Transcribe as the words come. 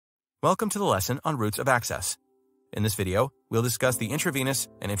Welcome to the lesson on routes of access. In this video, we'll discuss the intravenous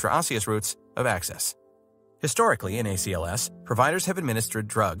and intraosseous routes of access. Historically, in ACLS, providers have administered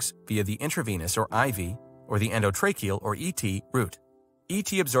drugs via the intravenous or IV or the endotracheal or ET route.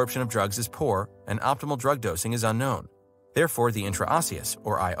 ET absorption of drugs is poor and optimal drug dosing is unknown. Therefore, the intraosseous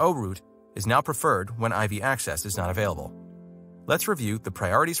or IO route is now preferred when IV access is not available. Let's review the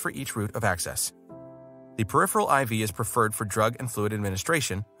priorities for each route of access. The peripheral IV is preferred for drug and fluid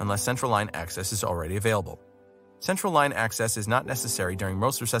administration unless central line access is already available. Central line access is not necessary during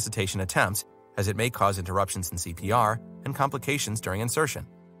most resuscitation attempts as it may cause interruptions in CPR and complications during insertion.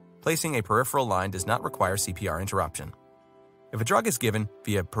 Placing a peripheral line does not require CPR interruption. If a drug is given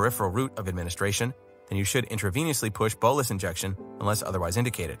via peripheral route of administration, then you should intravenously push bolus injection unless otherwise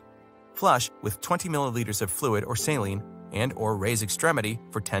indicated. Flush with 20 milliliters of fluid or saline and/or raise extremity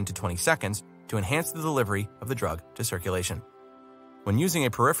for 10 to 20 seconds to enhance the delivery of the drug to circulation. When using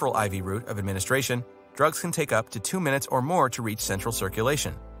a peripheral IV route of administration, drugs can take up to 2 minutes or more to reach central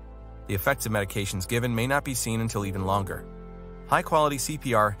circulation. The effects of medications given may not be seen until even longer. High-quality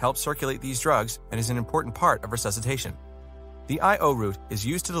CPR helps circulate these drugs and is an important part of resuscitation. The IO route is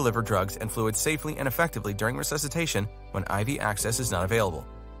used to deliver drugs and fluids safely and effectively during resuscitation when IV access is not available.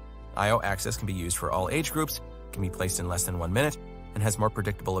 IO access can be used for all age groups, can be placed in less than 1 minute, and has more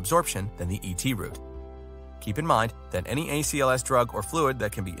predictable absorption than the ET route. Keep in mind that any ACLS drug or fluid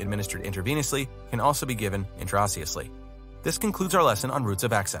that can be administered intravenously can also be given intraosseously. This concludes our lesson on routes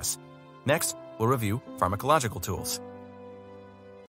of access. Next, we'll review pharmacological tools.